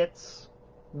the Ritz,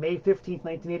 May 15th,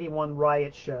 1981,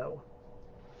 Riot Show.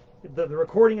 The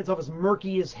recording itself is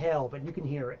murky as hell, but you can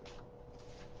hear it.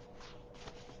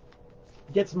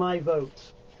 Gets my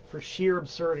vote for sheer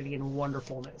absurdity and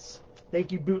wonderfulness.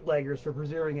 Thank you, bootleggers, for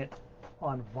preserving it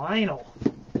on vinyl.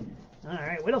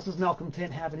 Alright, what else does Malcolm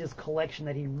Tent have in his collection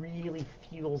that he really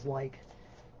feels like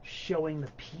showing the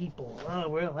people? Oh,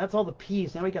 well, that's all the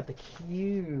P's. Now we got the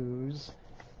Q's.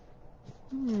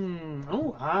 Ooh,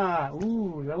 do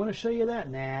I want to show you that?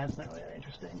 Nah, it's not really that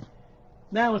interesting.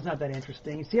 That was not that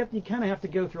interesting. You see, you kind of have to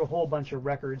go through a whole bunch of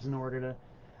records in order to...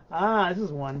 this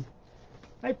is one.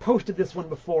 I posted this one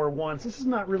before once. This is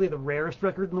not really the rarest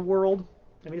record in the world.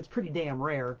 I mean, it's pretty damn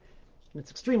rare. And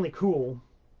it's extremely cool.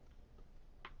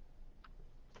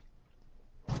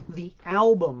 The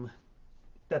album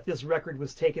that this record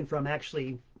was taken from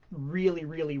actually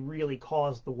really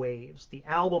caused the waves. The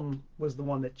album was the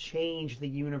one that changed the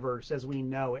universe as we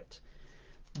know it.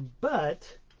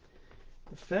 But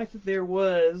the fact that there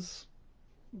was,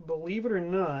 believe it or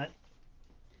not,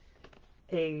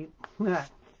 a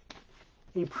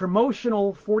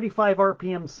promotional 45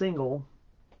 RPM single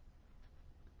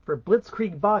for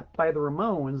Blitzkrieg Bach by the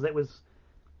Ramones that was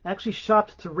actually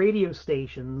shopped to radio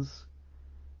stations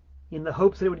in the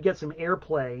hopes that it would get some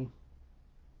airplay,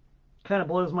 kind of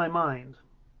blows my mind.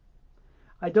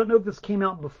 I don't know if this came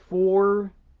out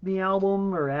before the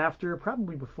album or after,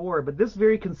 probably before, but this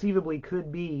very conceivably could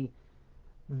be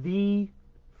the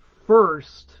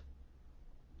first,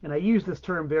 and I use this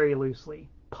term very loosely,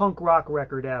 punk rock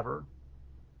record ever.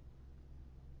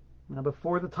 Now,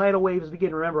 before the tidal waves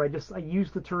begin, remember, I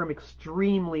use the term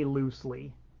extremely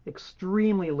loosely,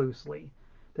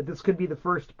 that this could be the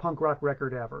first punk rock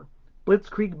record ever.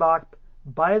 Blitzkrieg Bach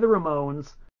by the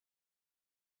Ramones.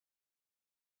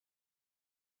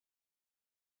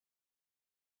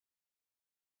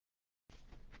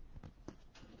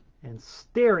 And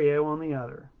stereo on the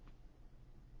other,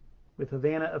 with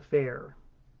Havana Affair.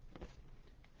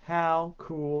 How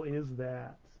cool is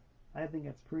that? I think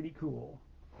that's pretty cool.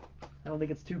 I don't think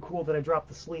it's too cool that I dropped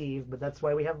the sleeve, but that's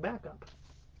why we have backup.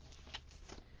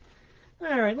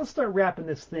 Alright, let's start wrapping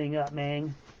this thing up,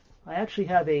 man. I actually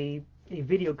have a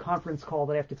video conference call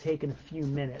that I have to take in a few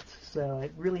minutes, so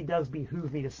it really does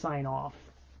behoove me to sign off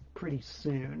pretty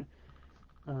soon.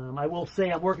 I will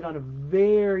say I'm working on a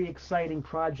very exciting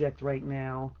project right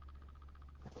now.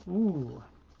 Ooh.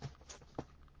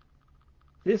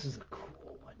 This is a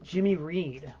cool one. Jimmy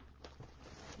Reed.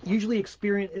 Usually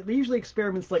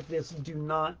experiments like this do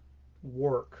not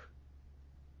work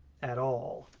at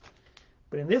all.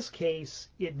 But in this case,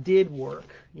 it did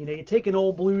work. You know, you take an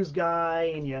old blues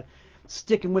guy and you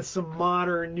stick him with some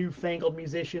modern, newfangled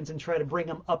musicians and try to bring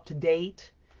them up to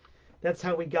date. That's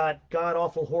how we got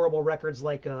god-awful, horrible records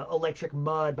like Electric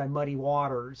Mud by Muddy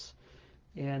Waters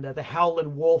and the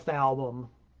Howlin' Wolf album,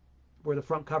 where the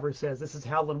front cover says, this is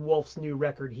Howlin' Wolf's new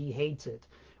record, he hates it.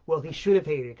 Well, he should have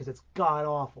hated it because it's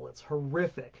god-awful, it's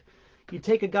horrific. You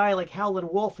take a guy like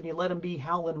Howlin' Wolf and you let him be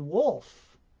Howlin'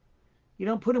 Wolf. You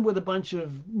don't put him with a bunch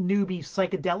of newbie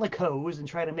psychedelicos and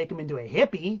try to make him into a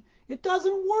hippie. It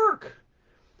doesn't work.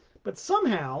 But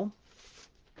somehow,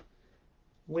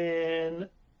 when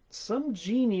some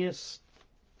genius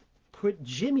put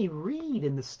Jimmy Reed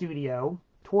in the studio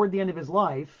toward the end of his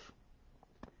life,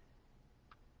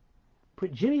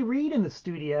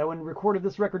 and recorded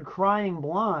this record, Crying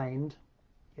Blind,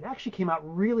 it actually came out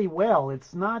really well.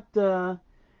 It's not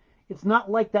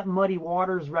like that Muddy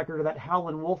Waters record or that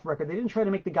Howlin' Wolf record. They didn't try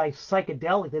to make the guy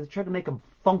psychedelic. They tried to make him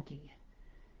funky.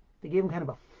 They gave him kind of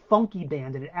a funky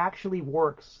band, and it actually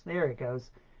works. There it goes.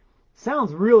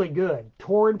 Sounds really good.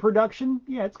 Torrid production?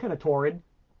 Yeah, it's kind of torrid.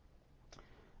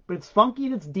 But it's funky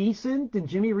and it's decent, and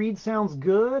Jimmy Reed sounds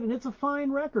good, and it's a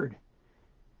fine record.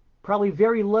 Probably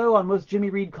very low on most Jimmy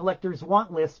Reed collectors'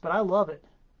 want lists, but I love it.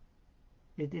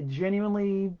 It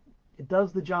genuinely, it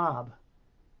does the job.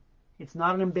 It's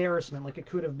not an embarrassment like it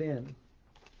could have been.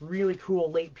 Really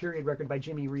cool late period record by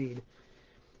Jimmy Reed.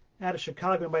 Out of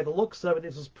Chicago, and by the looks of it,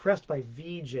 this was pressed by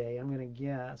VJ, I'm going to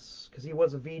guess, because he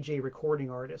was a VJ recording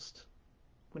artist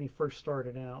when he first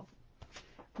started out.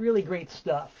 Really great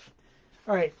stuff.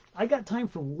 All right, I got time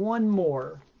for one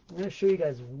more. I'm going to show you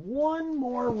guys one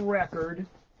more record.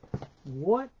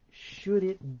 What should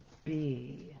it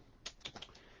be?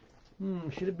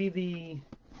 Should it be the,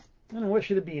 I don't know, what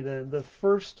should it be? The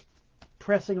first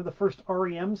pressing of the first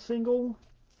REM single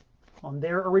on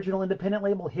their original independent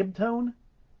label, Hibtone?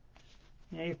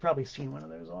 Yeah, you've probably seen one of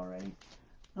those already.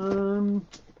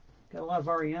 Got a lot of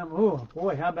REM. Oh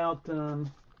boy, how about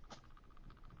some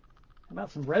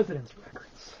Residence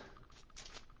records?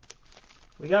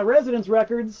 We got Residence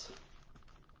records.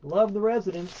 Love the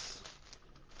Residence.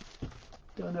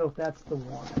 Don't know if that's the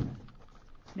one.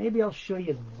 Maybe I'll show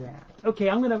you that. Okay,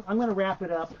 I'm gonna wrap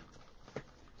it up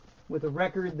with a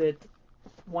record that,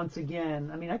 once again,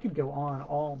 I mean, I could go on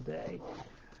all day.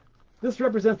 This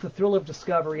represents the thrill of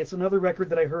discovery. It's another record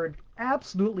that I heard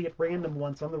absolutely at random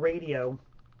once on the radio.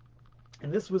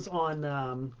 And this was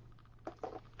on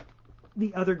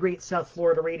the other great South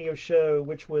Florida radio show,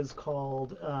 which was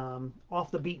called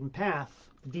Off the Beaten Path.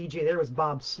 The DJ there was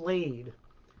Bob Slade.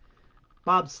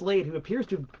 Bob Slade, who appears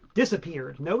to have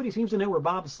disappeared. Nobody seems to know where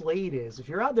Bob Slade is. If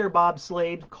you're out there, Bob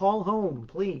Slade, call home,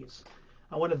 please.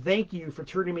 I want to thank you for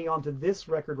turning me on to this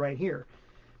record right here.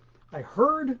 I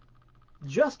heard,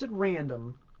 just at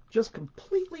random, just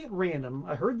completely at random,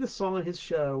 I heard this song on his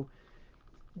show.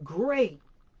 Great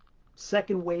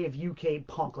second wave UK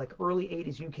punk, like early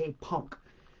 80s UK punk.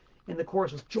 And the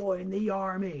chorus was, join the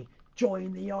army,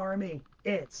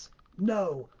 it's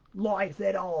no life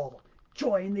at all.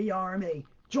 Join the army,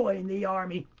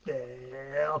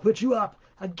 they'll put you up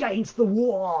against the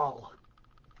wall.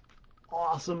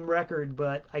 Awesome record,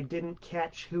 but I didn't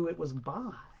catch who it was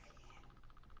by.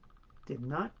 Did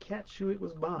not catch who it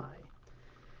was by.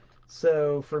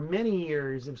 So for many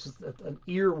years, it was just an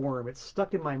earworm. It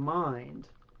stuck in my mind.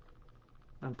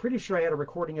 I'm pretty sure I had a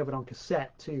recording of it on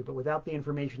cassette too, but without the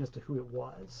information as to who it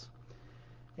was.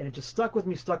 And it just stuck with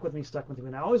me.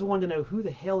 And I always wanted to know who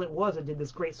the hell it was that did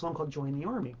this great song called Join the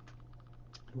Army.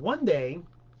 And one day,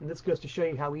 and this goes to show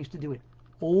you how we used to do it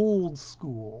old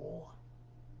school.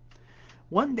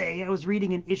 One day I was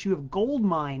reading an issue of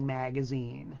Goldmine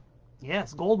magazine.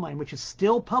 Yes, Goldmine, which is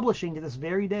still publishing to this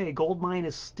very day. Goldmine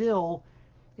is still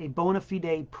a bona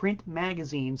fide print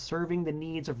magazine serving the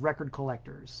needs of record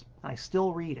collectors. I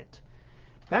still read it.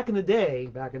 Back in the day,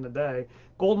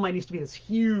 Goldmine used to be this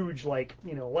huge,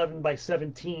 11 by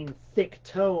 17 thick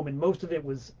tome, and most of it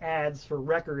was ads for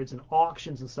records and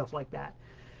auctions and stuff like that.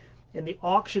 And the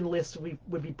auction lists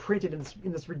would be printed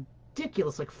in this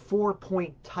ridiculous,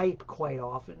 4-point type quite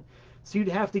often. So you'd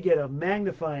have to get a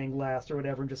magnifying glass or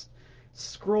whatever and just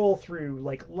scroll through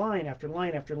line after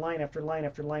line after line after line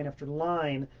after line after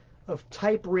line of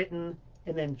typewritten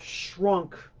and then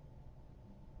shrunk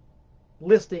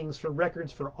listings for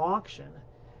records for auction.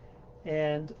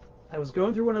 And I was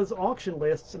going through one of those auction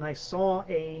lists and I saw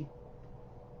it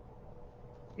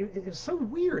was so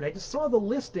weird. I just saw the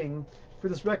listing for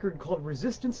this record called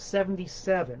Resistance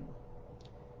 77.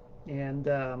 And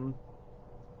the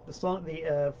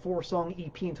 4-song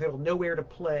EP entitled Nowhere to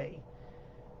Play.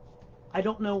 I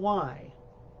don't know why,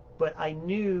 but I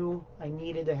knew I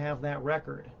needed to have that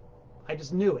record. I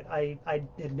just knew it. I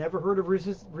had never heard of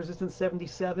Resistance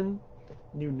 77,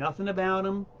 knew nothing about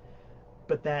them,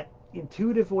 but that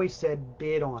intuitive voice said,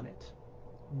 bid on it.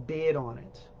 Bid on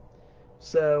it.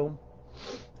 So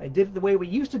I did it the way we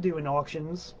used to do in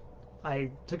auctions. I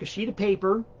took a sheet of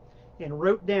paper and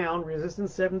wrote down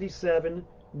Resistance 77,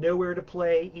 Nowhere to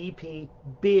Play, EP,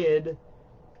 bid,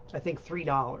 I think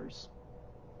 $3.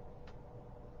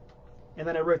 And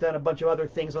then I wrote down a bunch of other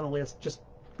things on the list, just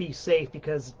be safe,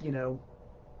 because, if you're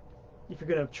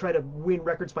going to try to win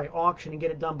records by auction and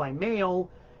get it done by mail,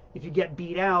 if you get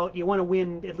beat out, you want to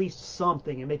win at least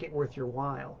something and make it worth your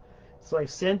while. So I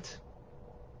sent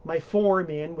my form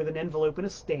in with an envelope and a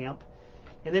stamp,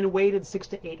 and then waited 6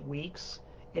 to 8 weeks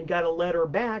and got a letter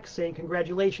back saying,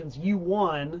 congratulations, you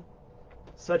won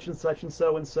such and such and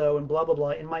so and blah, blah,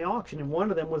 blah in my auction. And one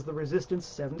of them was the Resistance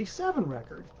 77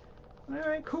 record. All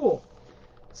right, cool.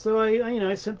 So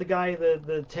I sent the guy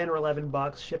the 10 or 11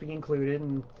 bucks, shipping included,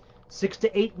 and 6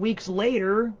 to 8 weeks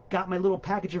later, got my little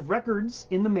package of records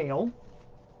in the mail.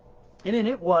 And in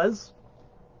it was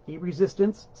a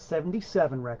Resistance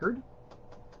 77 record,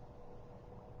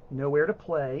 Nowhere to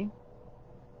Play.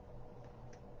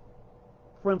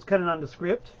 Front's kind of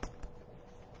nondescript.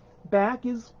 Back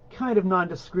is kind of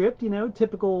nondescript, you know,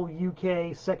 typical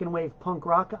UK second wave punk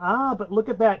rock. Ah, but look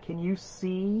at that. Can you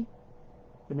see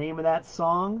the name of that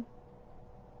song?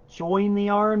 Join the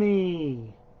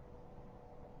Army.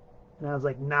 And I was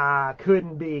like, nah,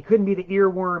 couldn't be. Couldn't be the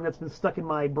earworm that's been stuck in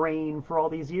my brain for all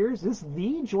these years. Is this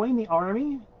the Join the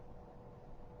Army?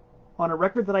 On a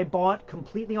record that I bought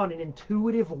completely on an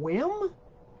intuitive whim?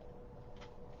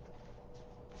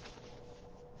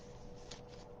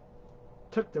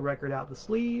 Took the record out the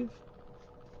sleeve,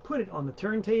 put it on the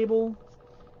turntable,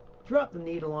 dropped the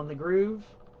needle on the groove,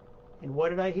 and what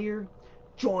did I hear?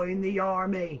 Join the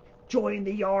Army! Join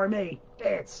the Army!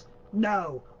 It's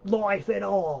no life at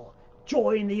all!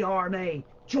 Join the Army!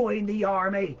 Join the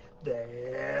Army!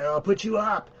 They'll put you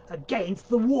up against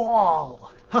the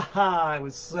wall! Ha ha! I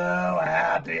was so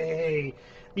happy!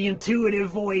 The intuitive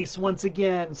voice once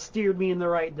again steered me in the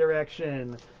right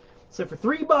direction. So for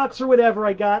 $3 or whatever,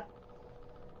 I got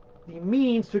the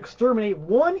means to exterminate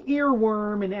one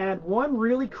earworm and add one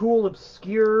really cool,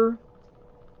 obscure,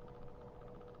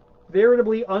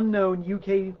 veritably unknown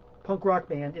UK punk rock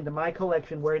band into my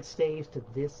collection, where it stays to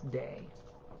this day.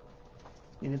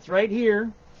 And it's right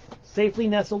here, safely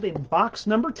nestled in box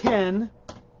number 10,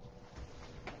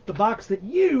 the box that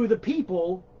you, the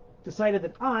people, decided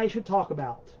that I should talk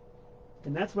about.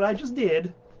 And that's what I just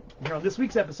did here on this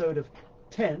week's episode of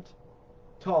Tent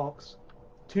Talks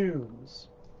Tunes.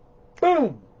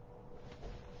 Boom!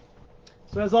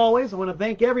 So as always, I want to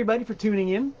thank everybody for tuning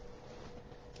in,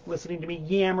 listening to me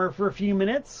yammer for a few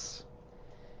minutes.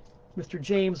 Mr.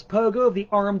 James Pogo of the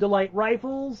Arm Delight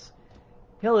Rifles.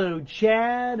 Hello,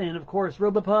 Chad, and of course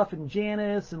Robopuff and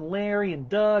Janice and Larry and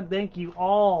Doug. Thank you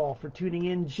all for tuning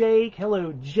in. Jake,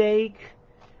 hello, Jake.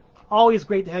 Always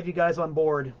great to have you guys on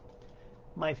board,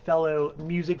 my fellow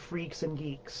music freaks and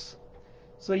geeks.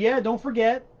 So yeah, don't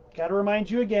forget, got to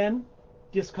remind you again,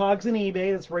 Discogs and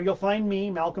eBay, that's where you'll find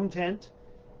me, Malcolm Tent.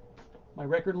 My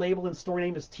record label and store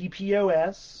name is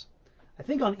TPOS. I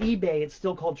think on eBay it's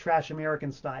still called Trash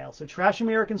American Style. So Trash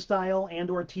American Style and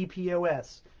or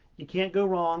TPOS. You can't go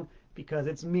wrong because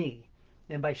it's me.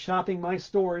 And by shopping my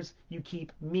stores, you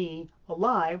keep me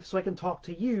alive so I can talk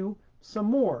to you some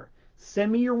more. Send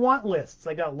me your want lists.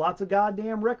 I got lots of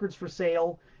goddamn records for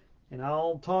sale, and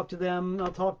I'll talk to them.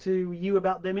 I'll talk to you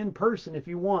about them in person if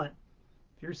you want.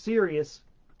 If you're serious,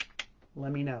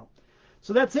 let me know.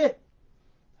 So that's it.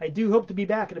 I do hope to be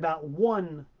back in about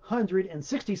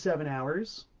 167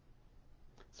 hours.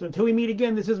 So until we meet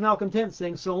again, this is Malcolm Tent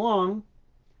saying so long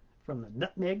from the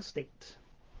Nutmeg State.